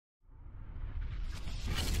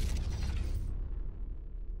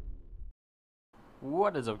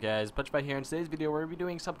What is up, guys? Punchbot here. In today's video, we're going to be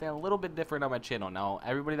doing something a little bit different on my channel. Now,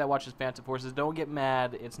 everybody that watches Phantom Forces, don't get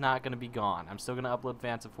mad. It's not going to be gone. I'm still going to upload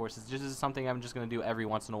Phantom Forces. This is something I'm just going to do every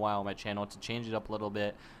once in a while on my channel to change it up a little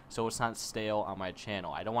bit so it's not stale on my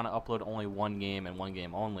channel. I don't want to upload only one game and one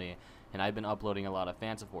game only, and I've been uploading a lot of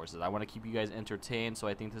Phantom Forces. I want to keep you guys entertained, so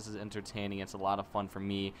I think this is entertaining. It's a lot of fun for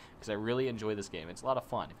me because I really enjoy this game. It's a lot of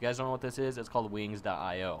fun. If you guys don't know what this is, it's called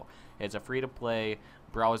Wings.io. It's a free-to-play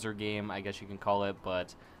browser game, I guess you can call it,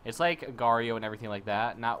 but it's like Agar.io and everything like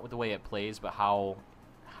that. Not with the way it plays, but how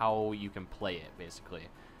you can play it, basically.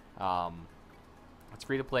 It's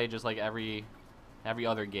free to play just like every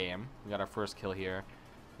other game. We got our first kill here.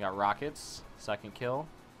 We got rockets, second kill.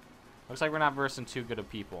 Looks like we're not versing too good of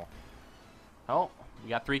people. Oh, we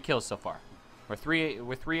got 3 kills so far. We're 3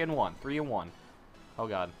 and 1. 3 and 1. Oh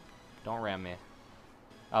god, don't ram me.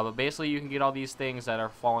 But basically, you can get all these things that are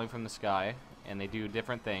falling from the sky, and they do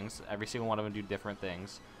different things. Every single one of them do different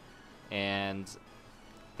things. And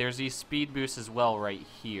there's these speed boosts as well right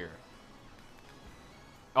here.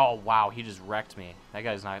 Oh wow, he just wrecked me. That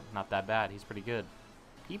guy's not that bad. He's pretty good.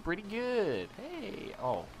 He pretty good. Hey.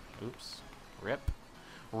 Oh, oops. Rip.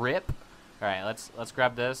 Rip. All right, let's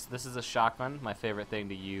grab this. This is a shotgun, my favorite thing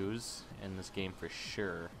to use in this game for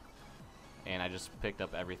sure. And I just picked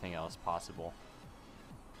up everything else possible.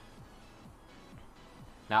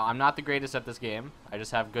 Now, I'm not the greatest at this game. I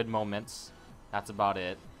just have good moments. That's about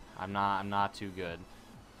it. I'm not too good.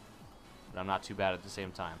 But I'm not too bad at the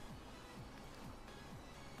same time.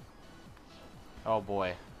 Oh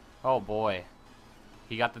boy. Oh boy.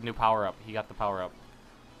 He got the new power up. He got the power up.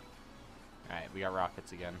 Alright, we got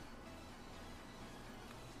rockets again.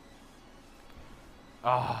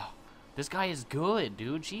 Oh, this guy is good,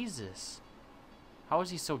 dude. Jesus. How is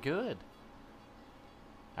he so good?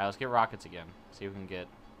 Alright, let's get rockets again. See if we can get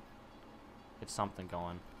something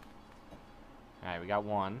going. Alright, we got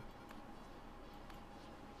 1.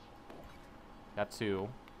 Got 2.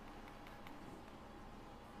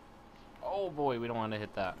 Oh boy, we don't want to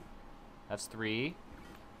hit that. That's 3.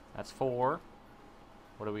 That's 4.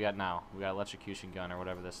 What do we got now? We got electrocution gun or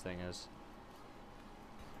whatever this thing is.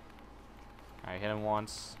 Alright, hit him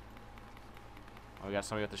once. Oh, we got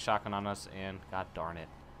somebody with the shotgun on us, and god darn it.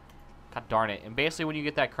 God darn it. And basically when you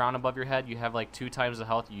get that crown above your head, you have like 2 times the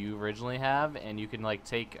health you originally have, and you can like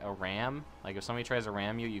take a ram. Like if somebody tries to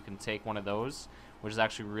ram you, you can take one of those, which is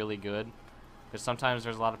actually really good. Because sometimes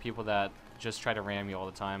there's a lot of people that just try to ram you all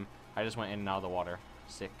the time. I just went in and out of the water.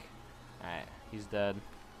 Sick. Alright, he's dead.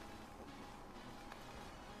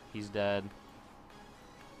 He's dead.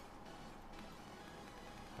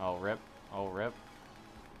 Oh, rip. Oh, rip.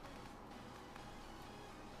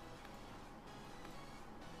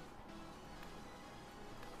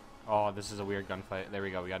 Oh, this is a weird gunfight. There we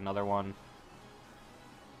go. We got another one.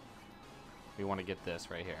 We want to get this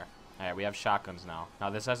right here. Alright, we have shotguns now. Now,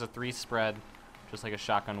 this has a 3 spread, just like a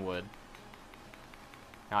shotgun would.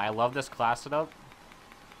 Now, I love this class setup,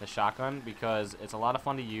 the shotgun, because it's a lot of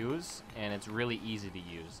fun to use, and it's really easy to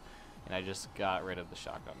use. And I just got rid of the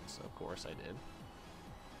shotgun, so of course I did.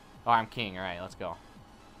 Oh, I'm king. Alright, let's go.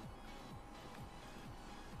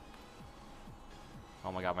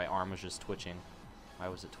 Oh my god, my arm was just twitching. Why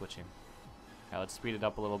was it twitching? Alright, let's speed it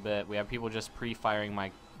up a little bit. We have people just pre-firing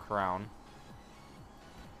my crown.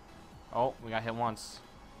 Oh, we got hit once.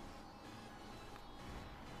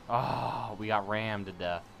 Oh, we got rammed to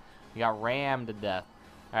death. We got rammed to death.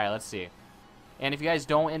 Alright, let's see. And if you guys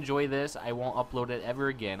don't enjoy this, I won't upload it ever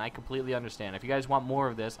again. I completely understand. If you guys want more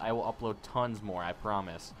of this, I will upload tons more, I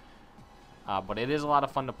promise. But it is a lot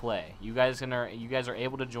of fun to play. You guys are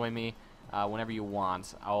able to join me whenever you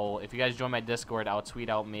want. If you guys join my Discord, I'll tweet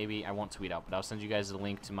out maybe. I won't tweet out, but I'll send you guys a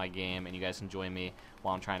link to my game, and you guys can join me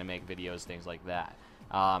while I'm trying to make videos, things like that.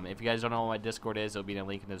 If you guys don't know what my Discord is, there'll be a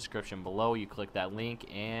link in the description below. You click that link,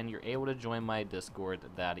 and you're able to join my Discord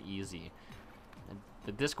that easy.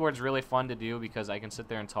 The Discord's really fun to do because I can sit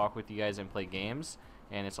there and talk with you guys and play games,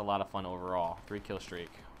 and it's a lot of fun overall. 3 kill streak,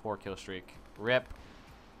 4 kill streak, rip.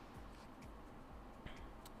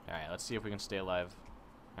 Alright, let's see if we can stay alive.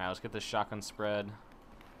 Alright, let's get this shotgun spread.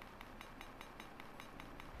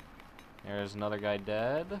 There's another guy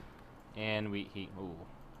dead. And ooh.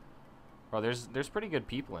 Bro, there's pretty good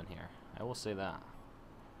people in here. I will say that.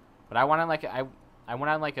 But I went on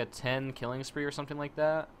like a 10 killing spree or something like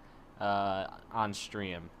that on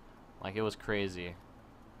stream. Like it was crazy.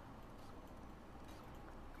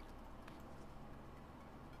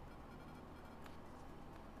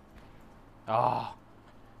 Oh.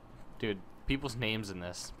 Dude, people's names in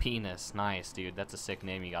this. Penis. Nice, dude. That's a sick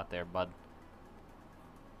name you got there, bud.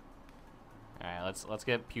 Alright, let's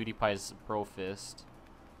get PewDiePie's bro fist.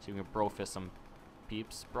 So you can bro fist some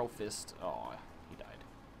peeps. Brofist. Oh, he died.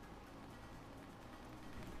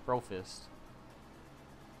 Brofist.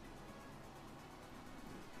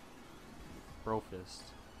 Brofist.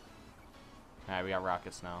 Alright, we got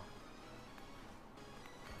rockets now.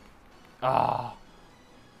 Oh.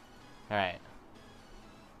 Alright.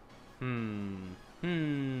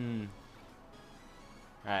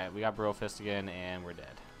 Alright, we got Brofist again, and we're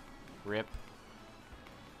dead. Rip.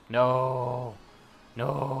 No.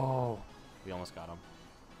 No. We almost got him.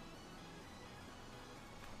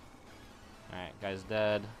 Alright, guy's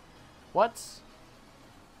dead. What?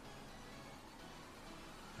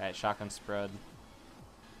 Alright, shotgun spread.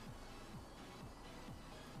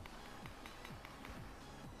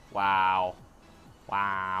 Wow.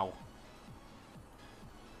 Wow.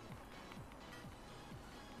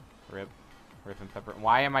 Rip. Rip and pepper.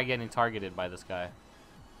 Why am I getting targeted by this guy?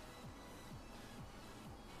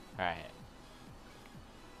 Alright.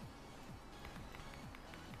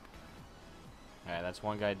 Alright, that's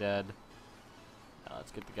one guy dead. Now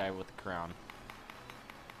let's get the guy with the crown.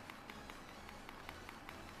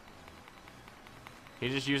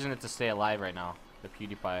 He's just using it to stay alive right now. The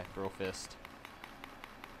PewDiePie Brofist.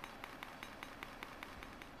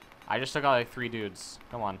 I just took out like 3 dudes.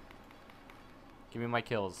 Come on. Give me my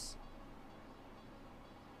kills.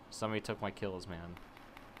 Somebody took my kills, man.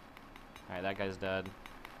 Alright, that guy's dead.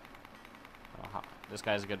 This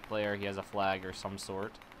guy's a good player. He has a flag or some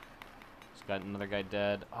sort. He's got another guy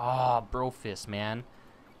dead. Ah, oh, Brofist, man.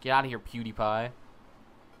 Get out of here, PewDiePie.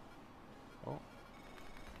 Oh.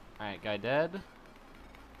 Alright, guy dead.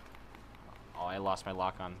 Oh, I lost my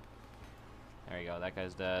lock on. There we go. That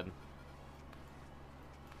guy's dead.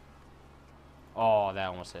 Oh, that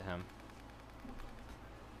almost hit him.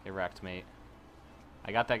 Get wrecked, mate.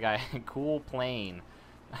 I got that guy. Cool Plane.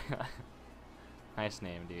 Nice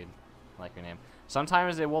name, dude. I like your name.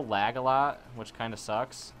 Sometimes it will lag a lot, which kind of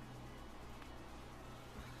sucks.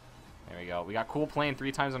 There we go. We got Cool Plane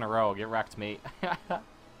 3 times in a row. Get wrecked, mate.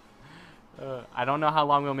 I don't know how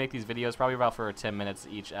long we'll make these videos. Probably about for 10 minutes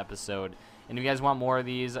each episode. And if you guys want more of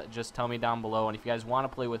these, just tell me down below. And if you guys want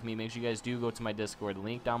to play with me, make sure you guys do go to my Discord.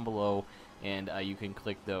 Link down below. And you can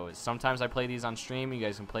click those. Sometimes I play these on stream. You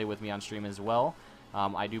guys can play with me on stream as well.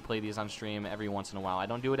 I do play these on stream every once in a while. I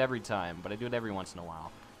don't do it every time, but I do it every once in a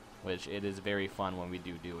while. Which it is very fun when we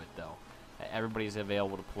do it, though. Everybody's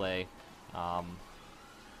available to play.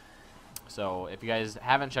 So if you guys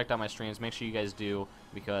haven't checked out my streams, make sure you guys do.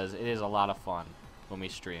 Because it is a lot of fun when we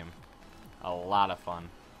stream. A lot of fun.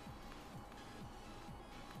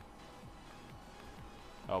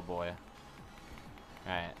 Oh boy.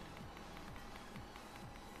 Alright.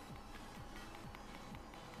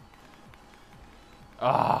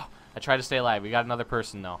 Ah, I tried to stay alive. We got another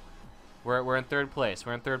person though. We're in 3rd place.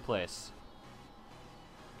 We're in 3rd place.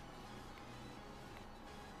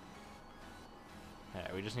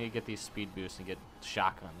 Alright, we just need to get these speed boosts and get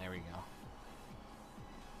shotgun. There we go.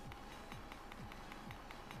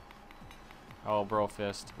 Oh,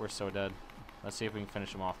 Brofist. We're so dead. Let's see if we can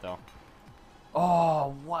finish him off though.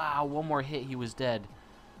 Oh, wow. One more hit, he was dead.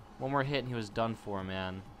 One more hit and he was done for,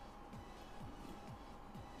 man.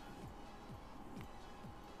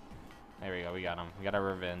 There we go, we got him. We got our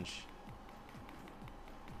revenge.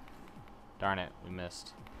 Darn it, we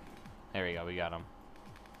missed. There we go, we got him.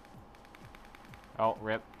 Oh,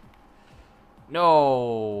 rip.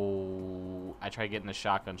 No! I tried getting the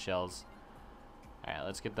shotgun shells. Alright,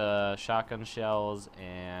 let's get the shotgun shells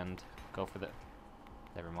and go for the...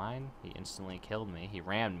 Never mind, he instantly killed me. He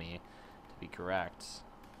rammed me, to be correct.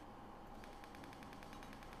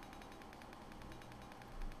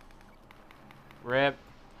 Rip.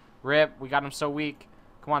 Rip, we got him so weak.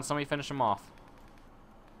 Come on, somebody finish him off.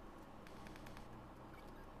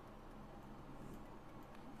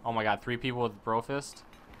 Oh my god, 3 people with Brofist?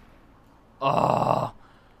 Ugh.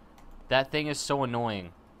 That thing is so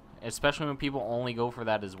annoying. Especially when people only go for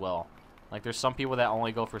that as well. Like, there's some people that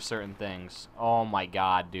only go for certain things. Oh my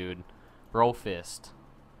god, dude. Brofist.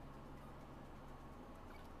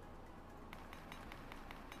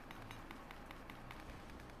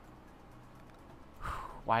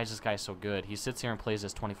 Why is this guy so good? He sits here and plays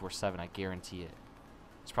this 24/7. I guarantee it.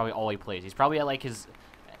 It's probably all he plays. He's probably at like his...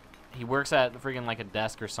 He works at freaking like a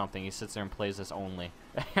desk or something. He sits there and plays this only.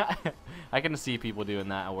 I can see people doing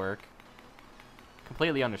that at work.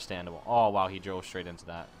 Completely understandable. Oh, wow. He drove straight into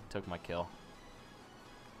that. Took my kill.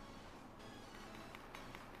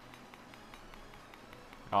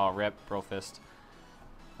 Oh, rip. Brofist.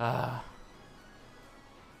 Alright,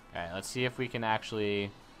 let's see if we can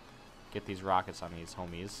actually... get these rockets on these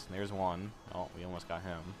homies. There's one. Oh, we almost got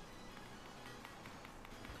him.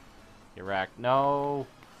 Get wrecked. No!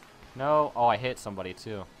 No. Oh, I hit somebody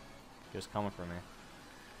too. He was coming for me.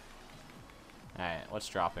 Alright, what's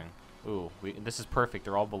dropping? Ooh, this is perfect.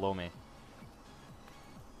 They're all below me.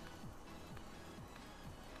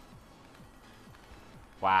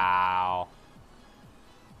 Wow.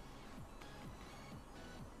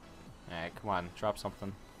 Alright, come on. Drop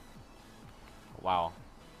something. Wow.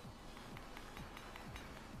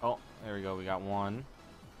 Oh, there we go. We got one.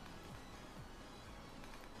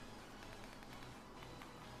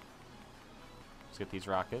 Let's get these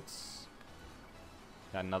rockets.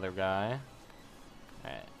 Got another guy.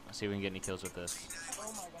 Alright, let's see if we can get any kills with this.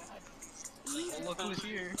 Oh my god. Oh, look who's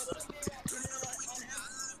here.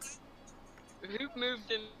 Who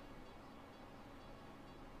moved in?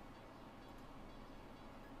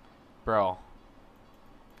 Bro.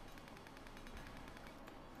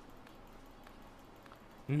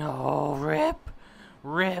 No, rip.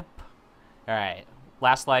 Rip. Alright,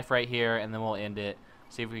 last life right here, and then we'll end it.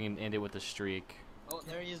 See if we can end it with a streak. Oh,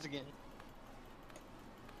 there he is again.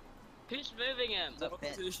 Who's moving him? What's up, Welcome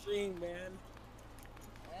Pet? to the stream, man.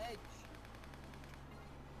 Edge.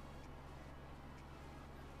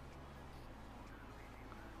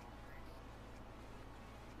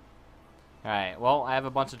 Alright, well, I have a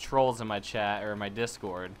bunch of trolls in my chat, or my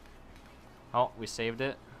Discord. Oh, we saved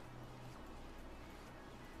it.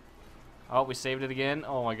 Oh, we saved it again.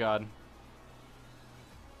 Oh my god.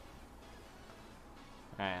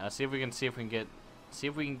 Alright, let's see if we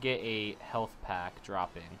can get a health pack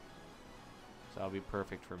dropping. So that'll be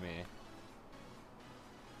perfect for me.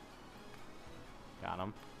 Got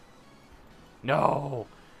him. No!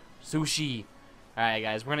 Sushi! Alright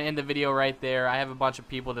guys, we're gonna end the video right there. I have a bunch of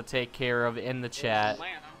people to take care of in the chat. Man,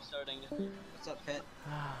 I'm starting to... What's up, Pet?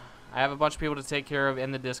 I have a bunch of people to take care of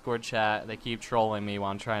in the Discord chat. They keep trolling me while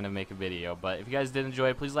I'm trying to make a video. But if you guys did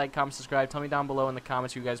enjoy, please like, comment, subscribe. Tell me down below in the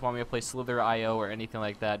comments if you guys want me to play Slither.io or anything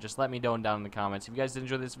like that. Just let me know down in the comments. If you guys did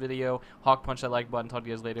enjoy this video, Hawk punch that like button. Talk to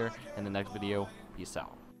you guys later in the next video. Peace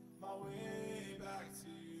out. My way back to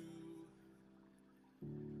you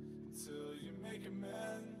until you make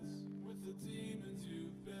amends with the demons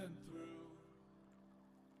you've been through.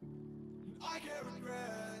 I can't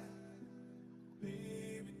regret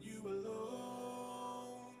leaving you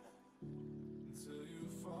alone until you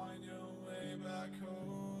find your way back home.